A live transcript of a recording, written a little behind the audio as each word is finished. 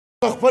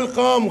خپل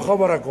قام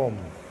خبره کوم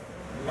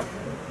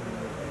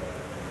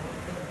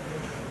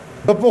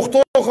د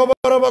پښتو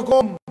خبره به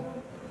کوم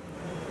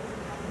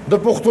د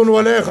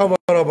پښتونولۍ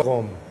خبره به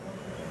کوم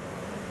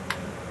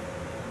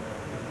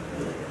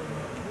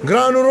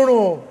ګران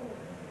وروڼو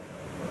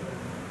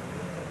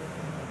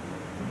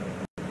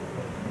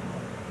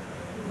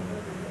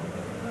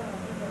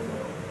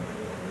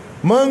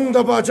من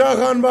د باچا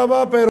خان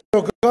بابا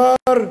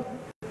پیروکار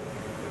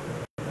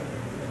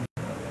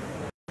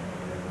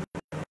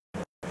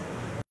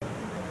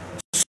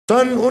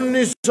سن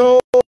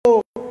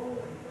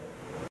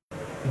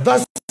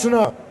 1910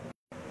 نا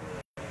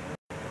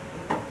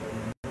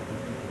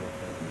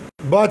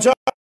باچا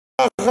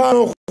خان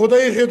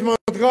خدای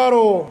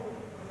خدمتگارو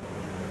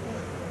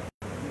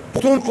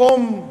پختون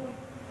قوم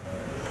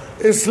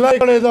اصلاح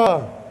کړی دا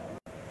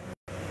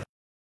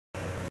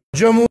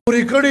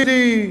جمهوری کړی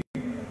دی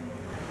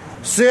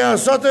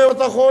سیاست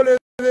ورته خولی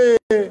دی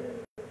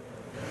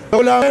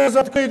غلامی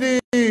عزت کړی دی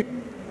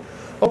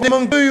او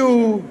موږ یو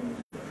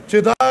چې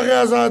د هغې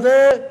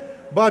ازادۍ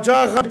باچا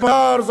خان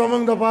پلار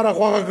زموږ دپاره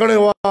خوښه کړې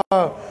وه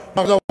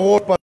هغه د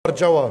ووټ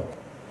پرچه وه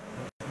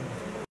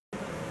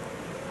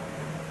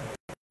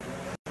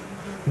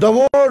د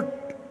ووټ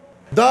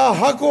دا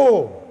حق و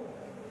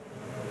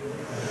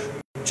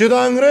چې د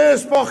انګریز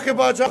په وخت کې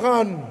باچا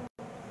خان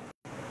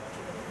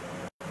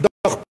د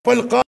خپل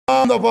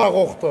قام دپاره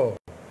غوښته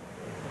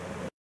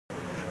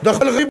د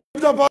خپل غریب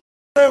دپاره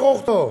یې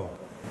غوښته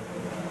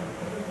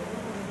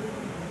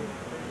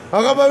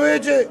هغه به وی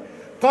چې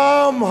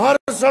قام هر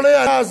سړی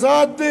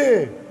آزاد دی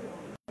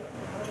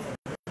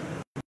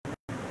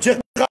چې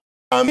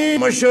قامي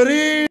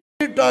مشري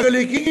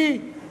ټاکلی کېږي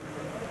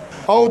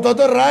او د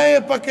ده رایې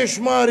پکې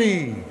شماري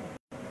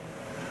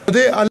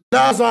دی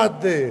الله آزاد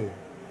دی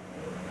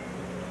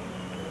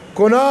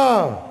کنا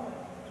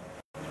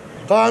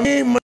قامي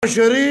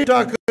مشري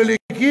ټاکلی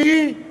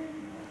کېږي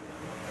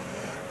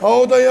او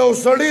د یو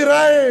سړي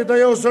رایې د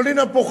یو سړي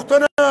نه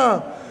پوښتنه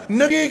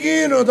نه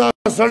کېږي نو دا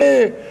سړی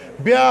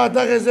بیا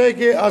دغه ځای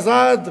کې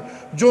آزاد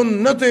ژوند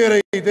نه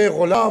تېروي دی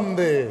غلام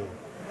دی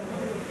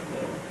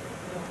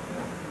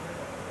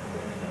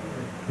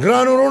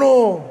ګرانو وروڼو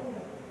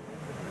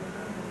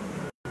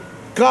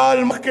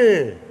کال مخکې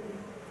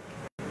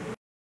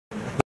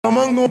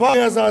زموږ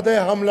باندې ازادۍ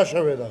حمله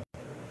شوې ده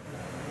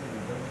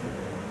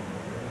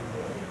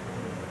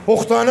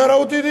پښتانه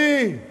راوتي دي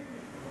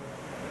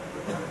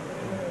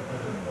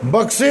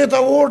بکسې ته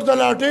ووټ د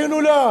لاټینو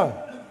له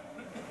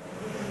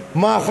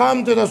ماښام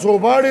ته د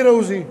صوباړې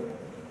راوځي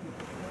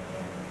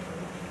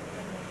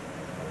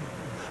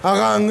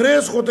هغه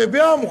انګریز خو ته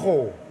بیا هم خو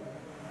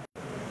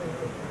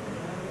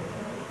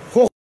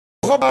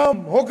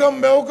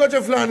حکم به وکړه چې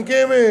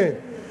فلانکې مې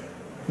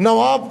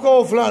نواب کو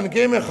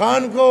فلانکې مې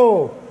خان کو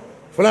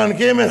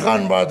فلانکې مې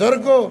خان بہادر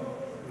کو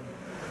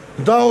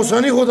دا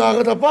اوسني خو د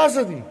هغه د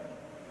پاسه دي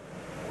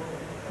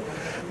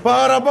په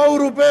اربو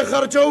روپۍ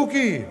خرچه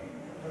وکړي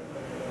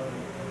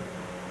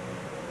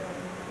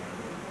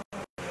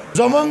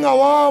زمونږ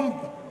عوام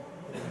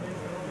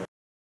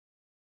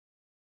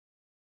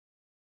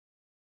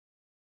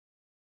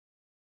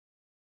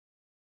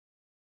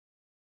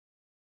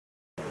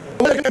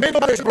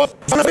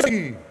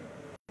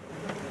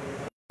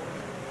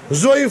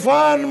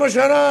ضعیفان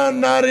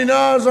مشران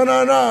نارینا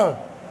زنانا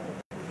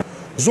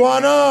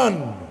ځوانان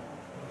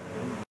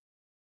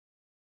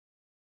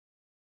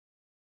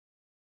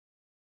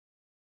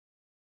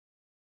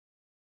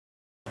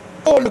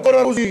ټول کور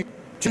راوځي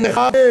چې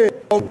نخاب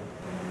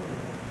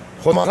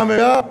خو ماښام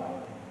بیا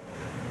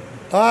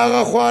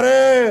هغه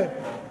خوارې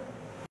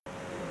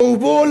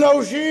اوبو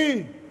لوشي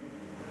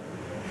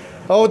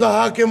او د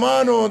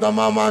حاکمانو د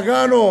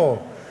ماماګانو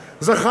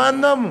زه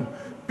خاندم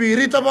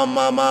پیري ته به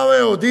ماما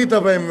وی او دې ته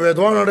به یې وی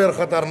دواړه ډېر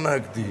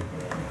خطرناک دي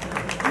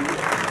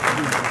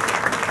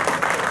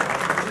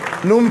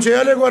نوم چې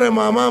هلې ګورې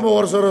ماما به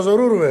ورسره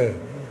ضرور وی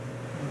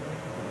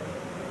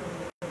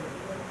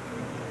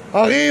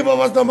هغې به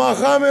بس د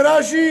ماښامې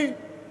راشي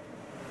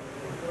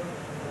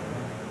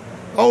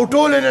او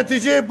ټولې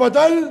نتیجې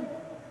بدل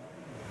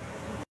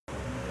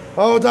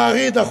او د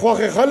هغې د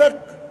خوښې خلک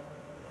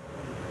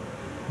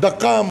د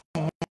قام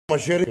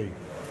مشري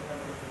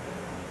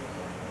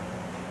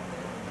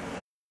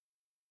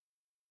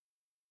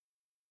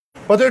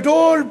په دې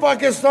ټول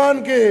پاکستان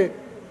کې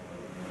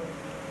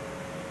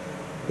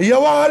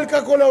یوه حلقه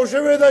کولو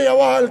شوې ده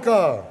یوه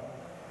حلقه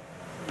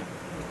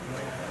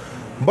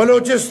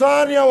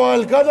بلوچستان یوه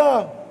حلقه ده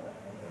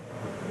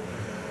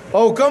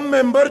او کم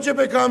ممبر چې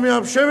په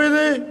کامیاب شوی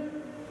دی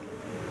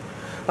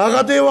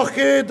هغه دې وخت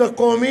کې د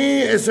قومي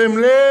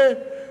اسمبلۍ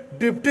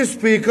ډپټي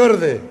سپیکر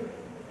دی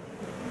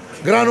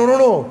ګران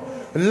وروڼو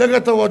لږه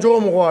توجه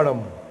م غواړم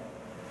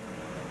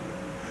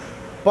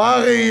په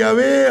هغې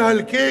یوې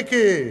حلقې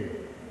کې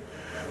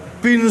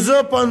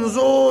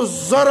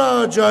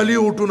 55,000 جعلي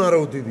ووټونه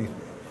راوتي دي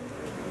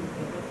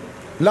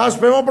لاس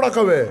پې مه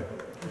پړقوئ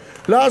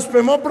لاس پې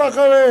مه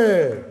پړقوئ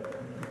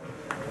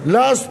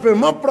لاس پې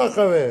مه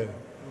پړقوئ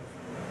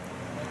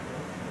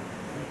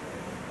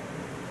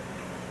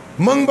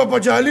موږ به په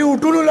جعلي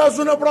ووټونو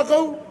لاسونه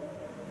پړقوو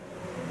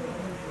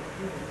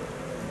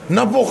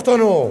نه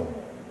پښتنو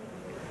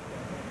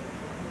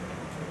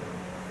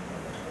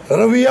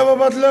رویه به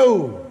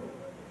بدلو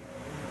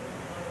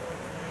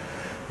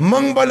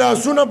منگ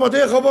بلاسونه په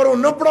دې خبرو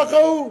نه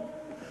پړقو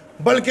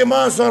بلکې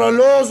ما سره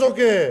لوز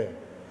وکې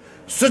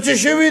څه چې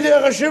شوي دي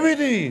هغه شوي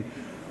دي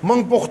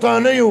منگ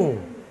پښتانه یو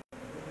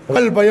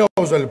بل به یو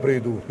ځل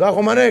پرېږدو دا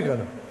خو منې که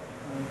نه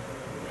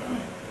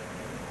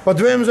په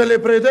دویم ځل یې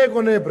پرېږدی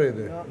کو نه یې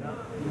پرېږدی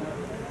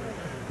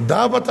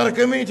دا به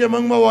ترکمي چې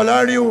منگ به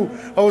ولاړ یو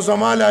او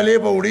زما لالې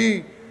به وړي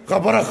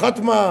خبره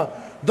ختمه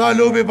دا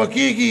لوبې به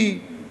کېږي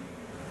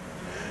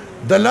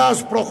د لاس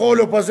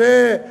پړقولو په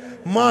ځای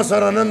ما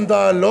سره نن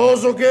دا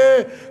لوز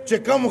وکې چې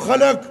کم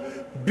خلک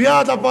بیا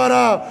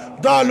دپاره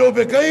دا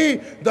لوبې کوي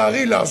د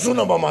هغې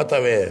لاسونه به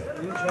ماتوي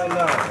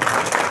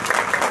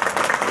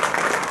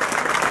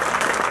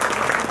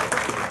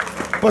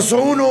په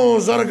سوونو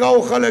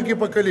زرګاو خلک یې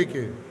په کلي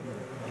کې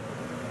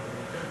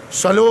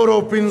څلور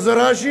او پنځه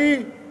راشي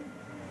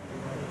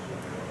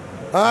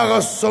هغه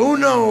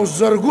سوونه او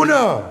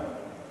زرګونه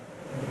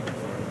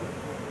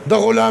د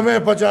غلامۍ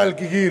په جال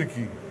کې گیر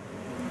کی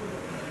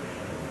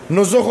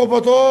نو زه خو په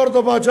طور د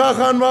باچا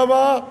خان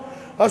بابا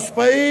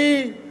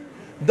اسپئی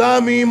دا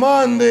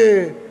میمان دی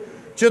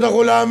چې د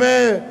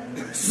غلامۍ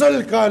سل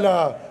کاله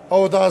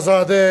او د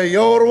ازادۍ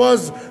یو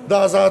ورځ د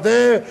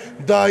ازادۍ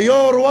دا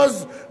یو ورځ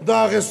د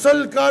هغې سل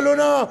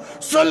کالونه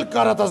سل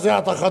کرته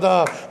زیاته ښه ده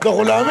د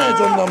غلامۍ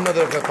ژوند هم نه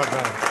دی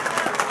پکار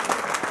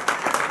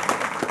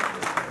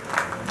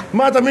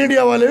ما ته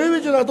میډیا والے وی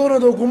چې دا دونه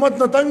د حکومت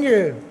نه تنګ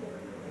یې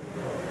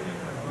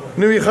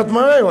نوی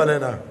ختموی والے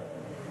نه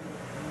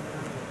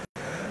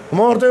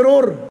ما ورته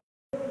ورور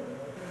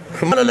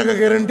ماله لږه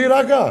ګارنټي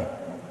راکړه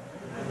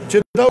چې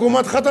دا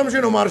حکومت ختم شي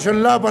نو مارشل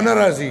لا به نه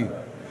راځي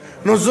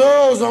نو زه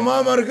او زما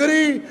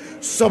ملګري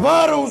سبا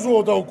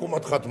راوځو دا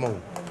حکومت ختمو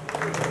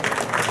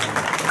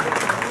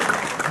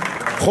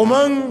خو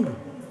موږ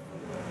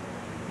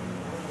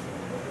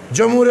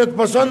جمهوریت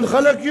پسند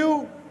خلک یو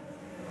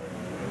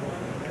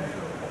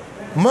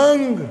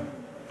موږ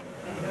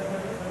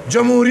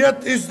جمهوریت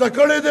ازده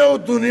کړی دی او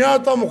دنیا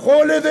ته م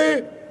ښولی دی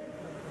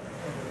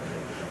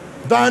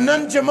دا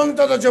نن چې موږ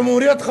ته د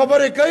جمهوریت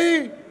خبرې کوي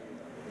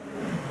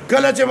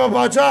کله چې به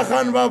باچا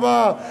خان بابا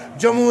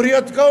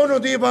جمهوریت کو نو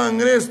دی به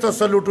انګریز ته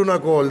سلوټونه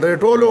کول دی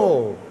ټولو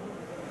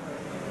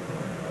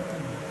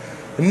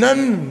نن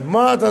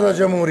ما ته د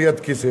جمهوریت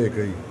کیسې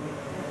کوي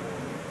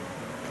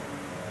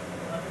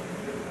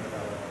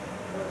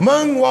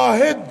موږ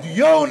واحد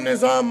یو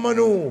نظام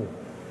منو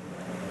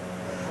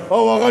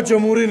او هغه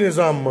جمهوري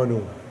نظام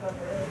منو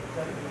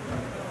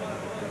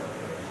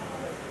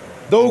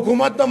د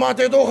حکومت د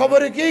ماتېدو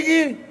خبرې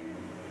کېږي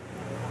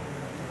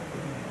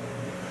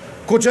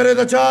کو چرې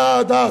د چا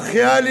دا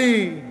خیالي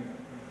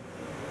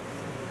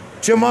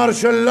چې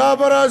مارشل لا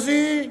به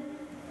راځي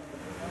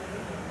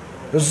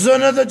زه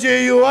نه د جې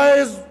یو آی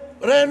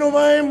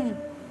رهنما یم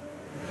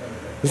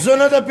زه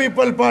نه د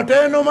پیپل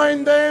پارټۍ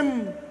نماینده یم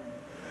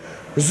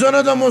زه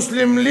نه د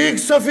مسلم لیگ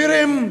سفیر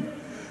یم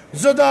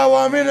زه د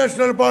عوامی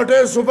نیشنل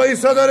پارټۍ صوبائی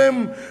صدر یم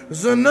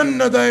زه نن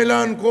نه دا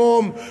اعلان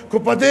کوم که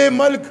په دې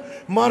ملک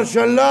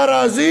مارشل لا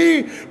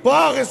راځي په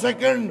هغې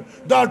سکنډ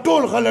دا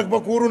ټول خلک به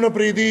کورونه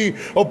پرېږدي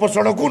او په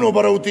سړکونو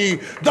به راوتي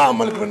دا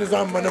ملک په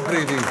نظام به نه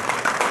پرېږدي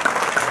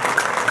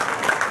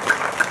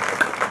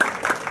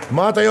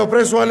ما ته یو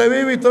پریس والا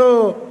وی ته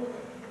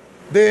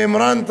د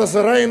عمران ته څه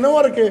رایې نه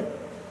ورکې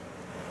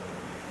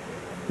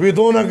وی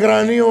دونه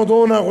ګراني او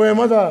دونه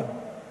غویمه ده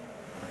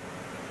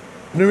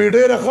نو وی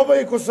ډېره ښه به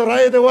یې که څه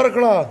رایې دې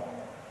ورکړه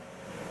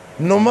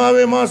نو ما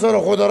وی ما سره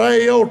خو د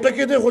رایې یو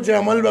ټکي دی خو چې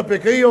عمل به پې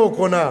کوي او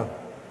که نه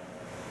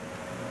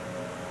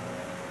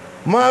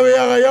ما وی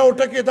هغه یو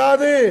ټکي دا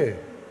دی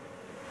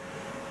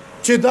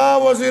چې دا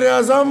وزیر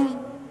اعظم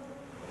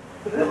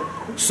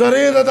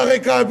سرې د دغې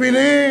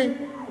کابینې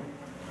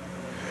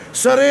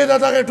سرې د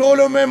دغې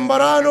ټولو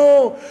ممبرانو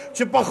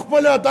چې په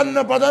خپله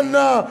دننه په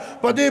دننه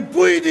په دې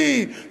پوه دي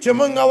چې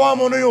موږ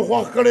عوامو نه یو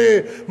خوښ کړی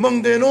موږ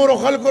د نورو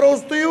خلکو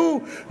راوستی یو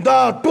دا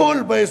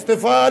ټول به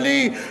استعفا علي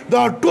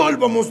دا ټول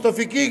به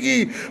مستفي کېږي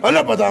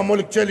هله به دا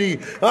ملک چلی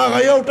هغه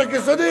یو ټکي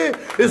څه دی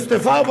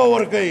استعفا به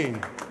ورکوي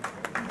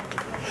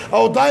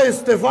او دا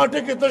استعفا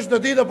ټکي تش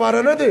د دې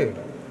دپاره نه دی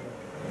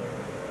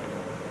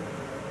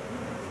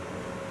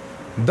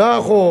دا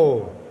خو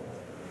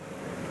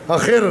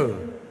اخر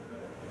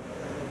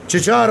چې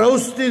چا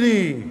راوستی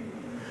دي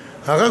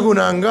هغه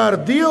ګناهګار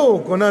دي او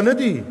که نه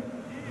دي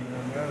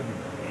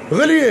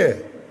غلی یې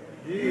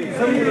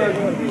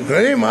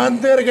غلی مان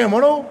تېر کې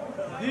مړو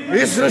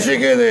هېڅ نشي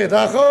کېدی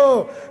دا خو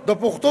د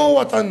پښتو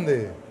وطن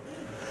دی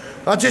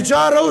چې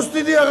چا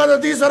راوستی دي هغه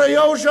د دې سره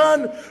یو شان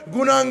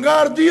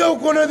ګناهګار دي او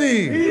که نه دي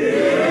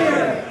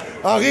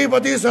هغې به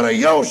دې سره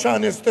یو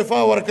شان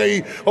استعفا ورکوي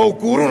او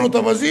کورونو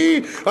ته به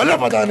ځي هله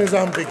به دا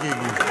نظام پې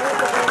کېږي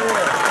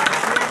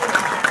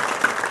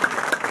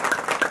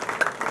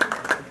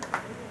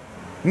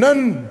نن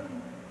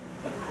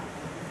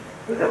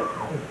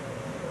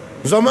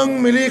زمنګ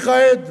ملي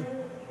قائد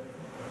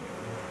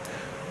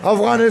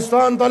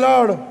افغانستان ته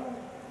لاړ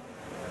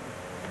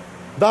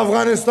د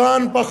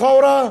افغانستان په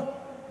خاوره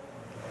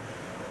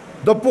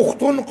د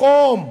پښتون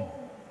قوم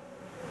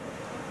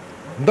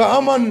د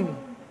امن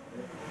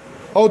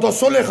او د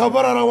صلح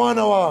خبره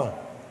روانه وه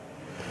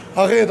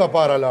هغې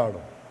دپاره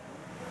لاړو.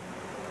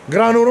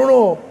 ګران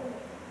ورونو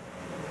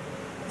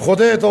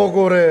خدای ته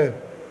وګورئ،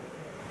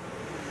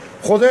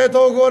 خدای ته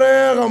وګورئ،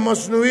 هغه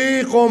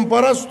مصنوعي قوم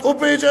پرست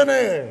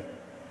وپېژنئ.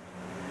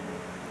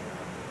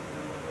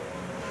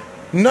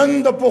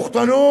 نن د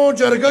پښتنو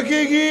جرګه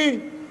کېږي،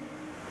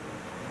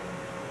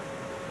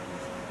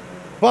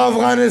 په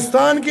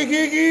افغانستان کې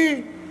کېږي.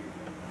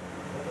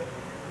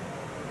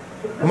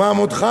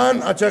 محمود خان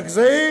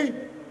اچکزی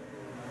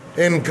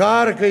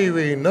انکار کوي،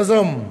 وی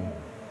نظم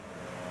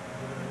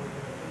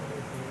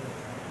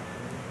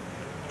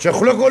چې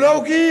خوله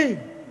کولو کی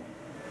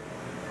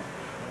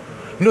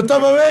نو ته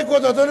به وایې کو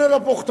د ده نه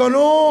د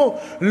پښتنو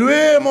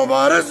لوی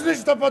مبارز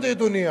نشته په دې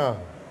دنیا.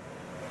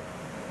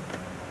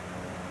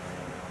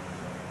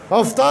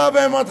 آفتاب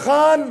احمد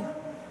خان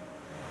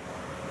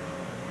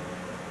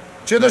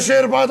چې د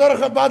شیر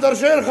بادر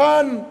شیر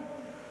خان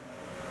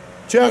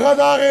چې هغه د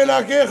هغې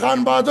علاقې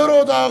خان بهادر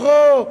و د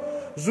هغه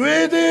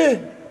زوی دی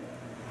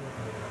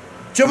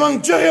چې موږ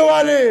چغې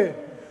والې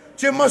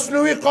چې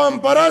مصنوعي قوم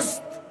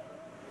پرست،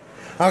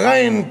 هغه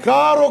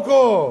انکار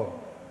وکړو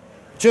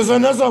چې زه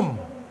نظم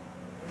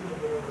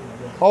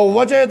او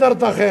وجه یې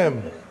درته ښیم.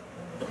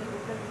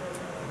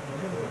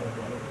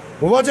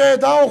 وجه یې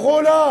دا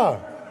وښوله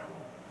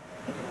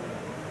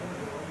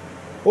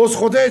اوس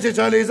خدای چې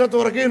چاله عزت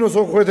ورکوي نو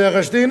څوک خو یې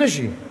اخیستی نه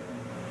شي.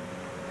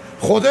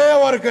 خدای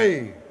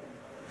ورکوي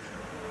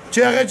چې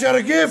هغې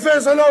جرګې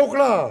فیصله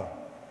وکړه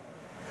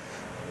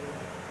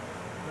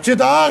چې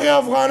د هغې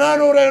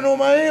افغانانو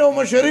رهنمایي او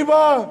مشري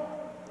به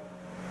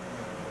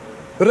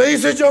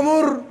رئیس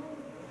جمهور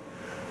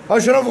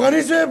اشرف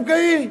غني صاحب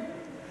کوي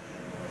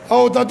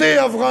او د دې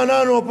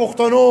افغانانو او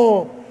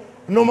پښتنو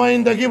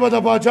نمائندګي به د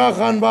باچا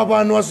خان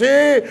بابا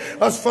انوسي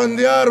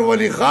اسفندیار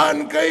ولی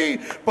خان کوي.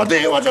 په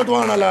دې وجه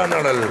دواړه لا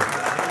نړل.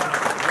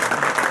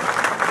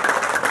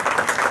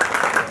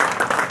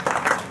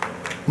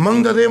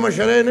 موږ د دې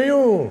مشرۍ نه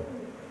یو.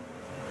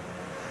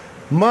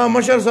 ما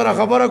مشر سره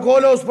خبره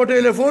کوله اوس په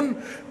ټلیفون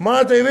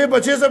ما ته یې وې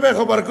بچې زه به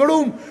خبر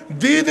کړم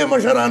دې د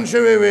مشران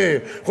شوې وې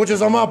خو چې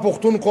زما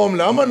پښتون قوم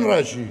له امن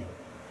راشي.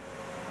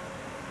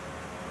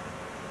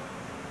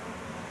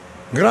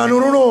 ګران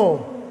ورونو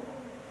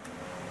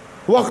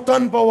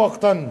وختن په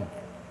وختن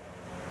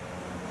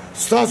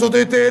ستاسو د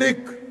تحریک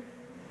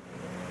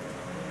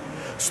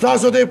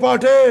ستاسو د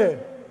پارټۍ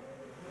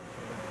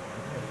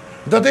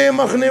د دې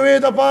مخنیوي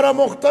دپاره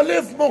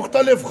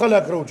مختلف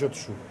خلک راوچت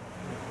شو،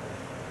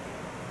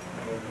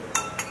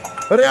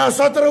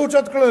 ریاست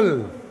راوچت کړل،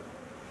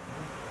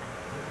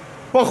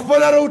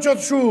 پخپله راوچت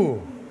شو.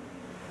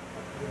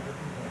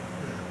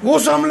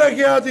 اوس هم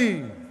لګیا دي.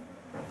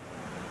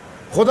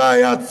 خدا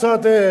یاد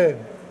ساته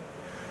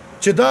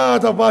چې دا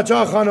د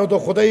باچا خان او د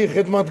خدای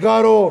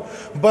خدمتګارو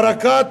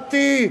برکات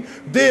دي.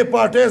 دې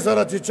پارټۍ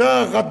سره چې چا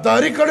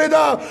غداري کړې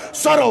ده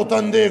سر او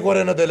تندې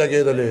ګورې نه دی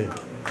لګېدلی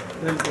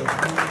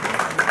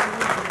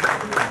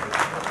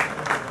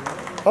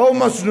او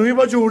مصنوعي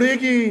به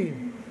جوړېږي.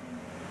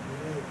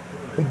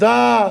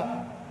 دا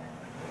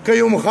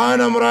قیوم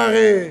خان هم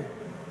راغی.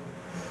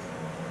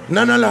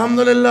 نن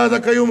الحمدلله د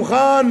قیوم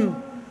خان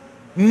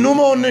نوم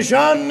او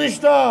نشان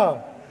نشته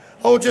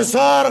او چې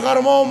سار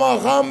غرمه او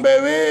ماښام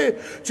به وي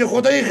چې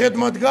خدای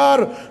خدمتګار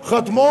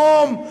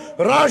ختموم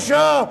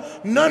راشه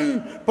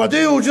نن په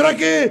دې حجره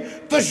کې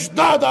تش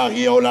دا د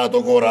هغې اولاد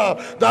وګوره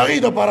د هغې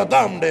دپاره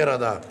دا هم ډېره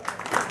ده.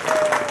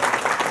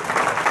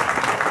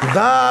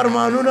 دا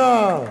ارمانونه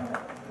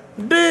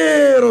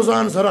ډېرو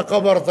ځان سره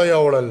قبر ته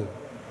یوړل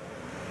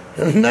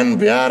نن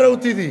بیا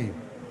راوتي دي.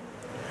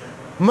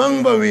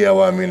 موږ به وي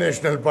عوامي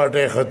نیشنل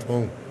پارټۍ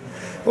ختمو.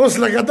 اوس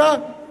لکه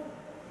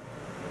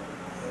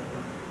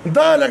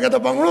دا لکه د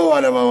بنګړو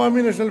والا به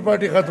عوامي نیشنل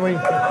پارټي ختموي.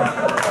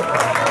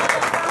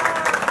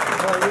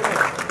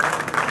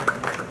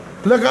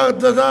 لکه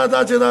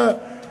دا چې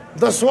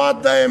د سوات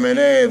د ایمل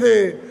دی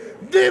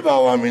دی به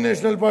عوامي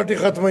نیشنل پارټي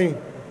ختموي.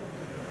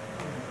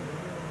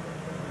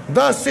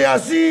 دا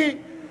سیاسي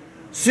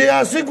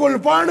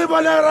ګلپاڼې به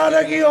را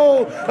لګي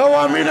او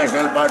عوامي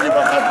نیشنل پارټي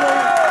به ختموي.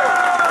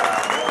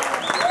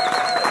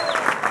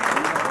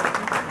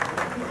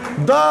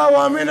 دا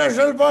عوامي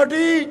نیشنل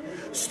پارټي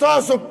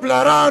ستاسو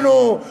پلارانو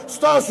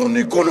ستاسو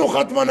نیکونو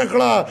ختمه نه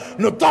کړه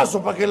نو تاسو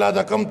پکې لا د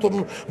کم تم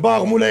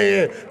باغ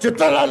مولی چې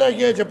ته را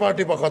لګې چې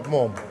پارټي به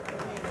ختموم.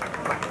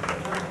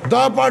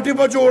 دا پارټي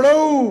به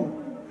جوړو،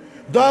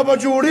 دا به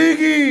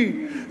جوړېږي.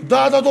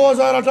 دا د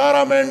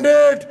 2018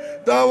 مینډیټ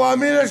د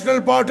عوامي نیشنل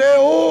پارټۍ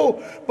و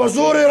په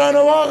زور یې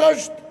رانه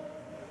واغشت.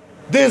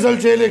 دې ځل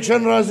چې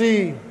الیکشن راځي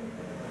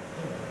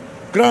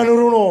ګران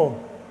ورونو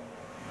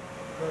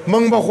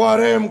موږ به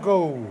خوارۍ هم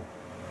کوو،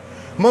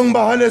 موږ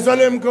به هلې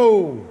ځلې هم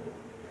کوو،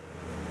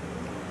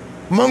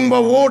 موږ به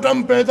ووټ هم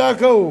پیدا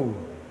کوو،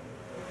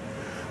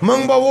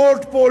 موږ به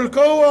ووټ پول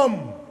کوو هم.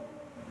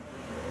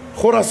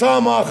 خو رسا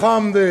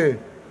ماښام دی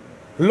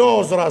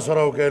لوز را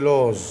سره وکړئ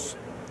لوز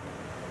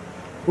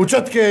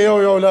اوچت کې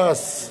یو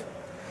لاس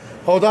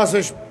او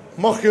داسې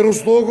مخکې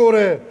رستو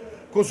وګورئ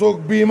کو څوک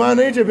بیما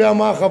نه چې بیا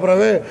ما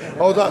خبروي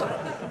او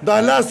دا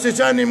لاس چې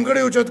چا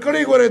نیمګړی اوچت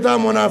کړی ګورې دا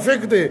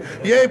منافق دی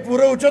یا یې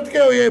پوره اوچت کې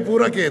او یا یې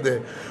پوره کې دی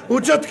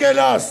اوچت کې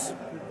لاس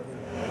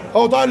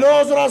او دا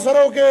لوز را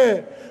سره وکې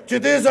چې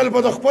دې ځل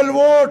به د خپل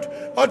ووټ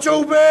اچو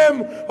بیم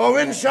او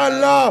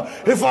انشاءالله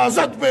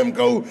حفاظت بیم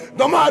کوو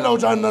د مال او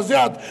جان نه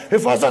زیات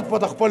حفاظت به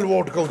د خپل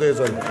ووټ کوو دې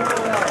ځل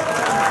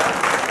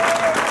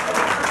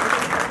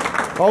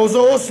او زه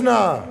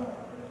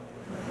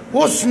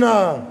اوس نه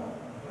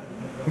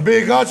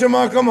بیګا چې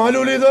ما کم حل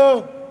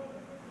ولیده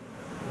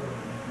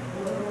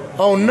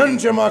او نن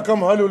چې ما کم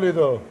حل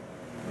ولیده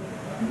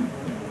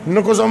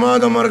نو که زما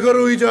د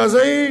ملګرو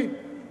اجازه یي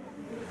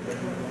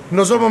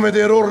نو زه به مې د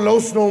ورور له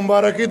اوس نو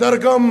مبارکي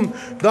درکم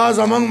دا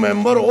زمونږ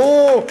ممبر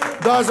او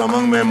دا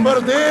زمونږ ممبر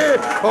دی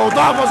او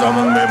دا به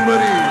زمونږ ممبر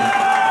وي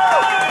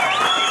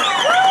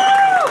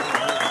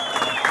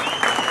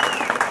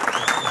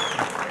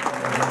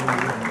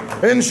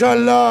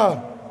انشاءالله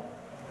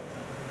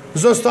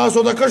زه ستاسو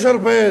د کشر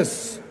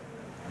پیس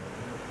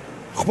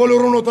خپل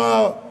ورونو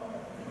ته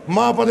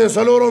ما په دې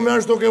څلورو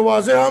میاشتو کې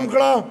واضح هم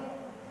کړه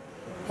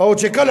او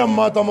چې کله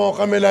ما ته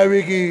موقع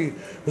ملاویږي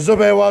زه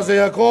به یې واضح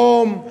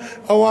کوم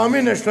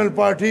عوامی نیشنل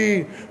پارټي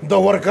د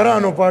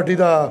ورکرانو پارټي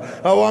ده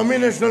عوامی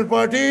نیشنل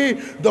پارټي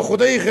د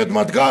خدای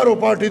خدمتګارو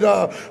پارټي ده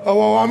او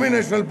عوامی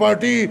نیشنل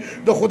پارټي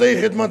د خدای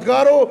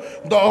خدمتګارو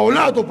د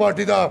اولادو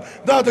پارټي ده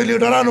دا د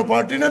لیډرانو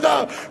پارټي نه ده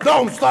دا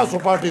هم ستاسو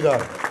پارټي ده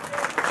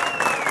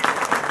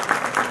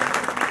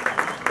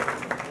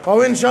او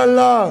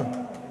انشاءالله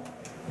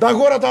دا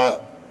ګوره ته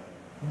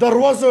د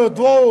ورځو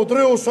دوو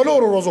دریو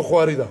څلورو ورځو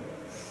خواري ده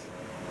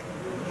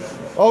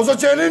او زه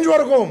چیلنج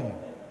ورکوم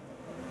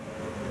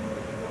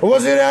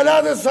وزیر اعلی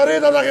د سرې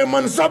د دغه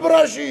منصب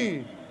راشي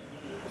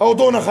او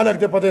دونه خلک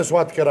دې په دې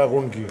سوات کې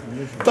راغونډ کړي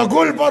د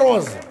ګل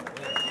پروز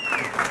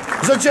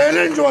زه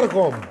چیلنج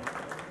ورکوم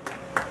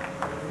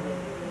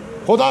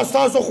خو دا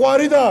ستاسو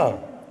خواري ده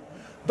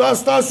دا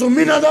ستاسو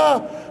مینه ده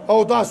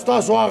او دا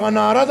ستاسو هغه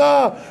ناره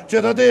ده چې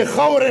د دې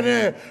خاورې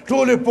نه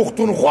ټولې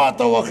پښتونخوا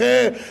ته وښې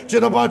چې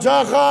د باچا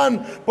خان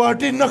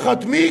پارټي نه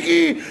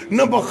ختمیږي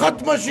نه به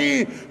ختمه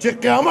شي چې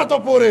قیامته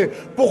پورې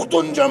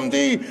پښتون جم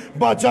دی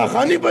باچا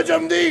خاني به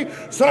جم دی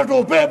سره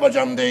ټوپۍ به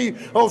جم دی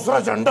او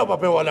سره جنډه به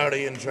پې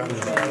ولاړی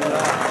انشاءالله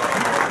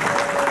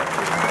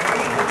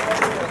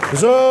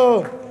زه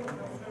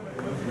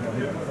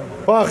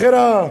په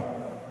آخره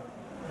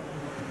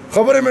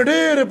خبرې مې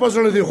ډېرې په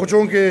زړه دي خو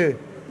چونکې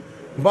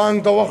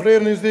بانک ته وخت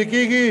ډېر نږدې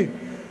کېږي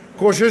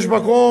کوشش به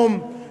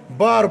کوم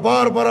بار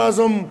بار به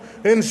راځم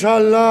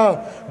انشاءالله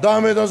دا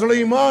مې د زړه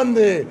ایمان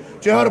دی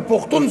چې هر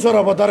پښتون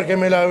سره به در کې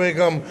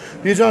میلاوېږم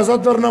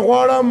اجازت درنه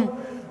غواړم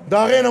د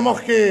هغې نه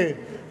مخکې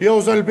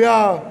یو ځل بیا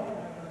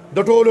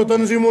د ټولو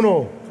تنظیمونو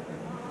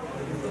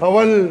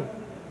اول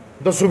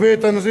د صوبې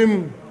تنظیم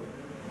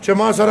چې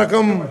ما سره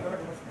کم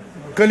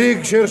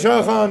کلیګ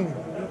شیرشاه خان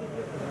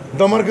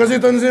د مرکزی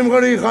تنظیم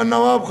غړي خان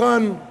نواب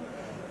خان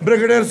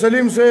بریګیډیر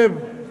سلیم صاحب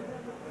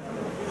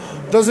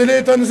د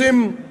ضلعې تنظیم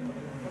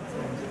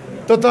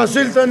د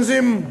تحصیل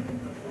تنظیم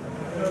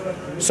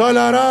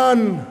سالاران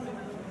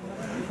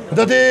د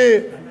دې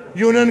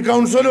یونین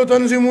کاونسلو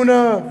تنظیمونه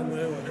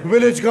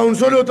ویلیج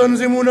کاونسلو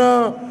تنظیمونه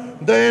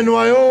د این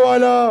وای او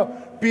والا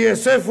پی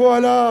ایس ایف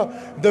والا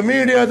د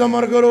میډیا د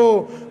ملګرو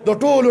د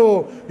ټولو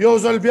یو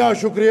ځل بیا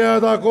شکریه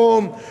ادا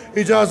کوم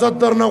اجازت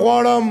درنه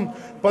غواړم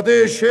په دې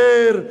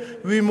شعر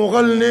وی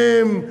مغل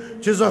نیم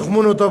چې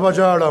زخمونو ته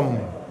بجاړم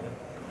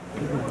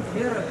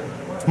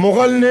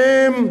مغل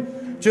نیم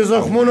چې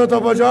زخمونو ته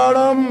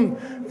بجاړم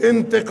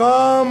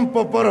انتقام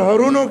په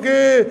پرهرونو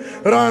کې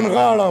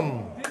رانغاړم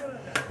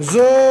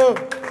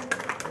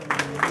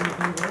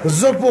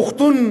زه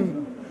پښتون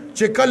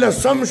چې کله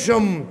سم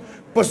شم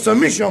په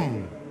سمی شم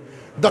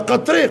د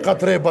قطرې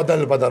قطرې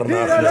بدل بدر نه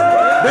اخلم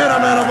ډېره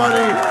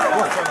مهرباني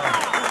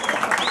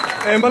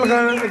ایمل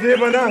خان دې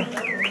بنا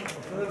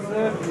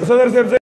صدر صاحب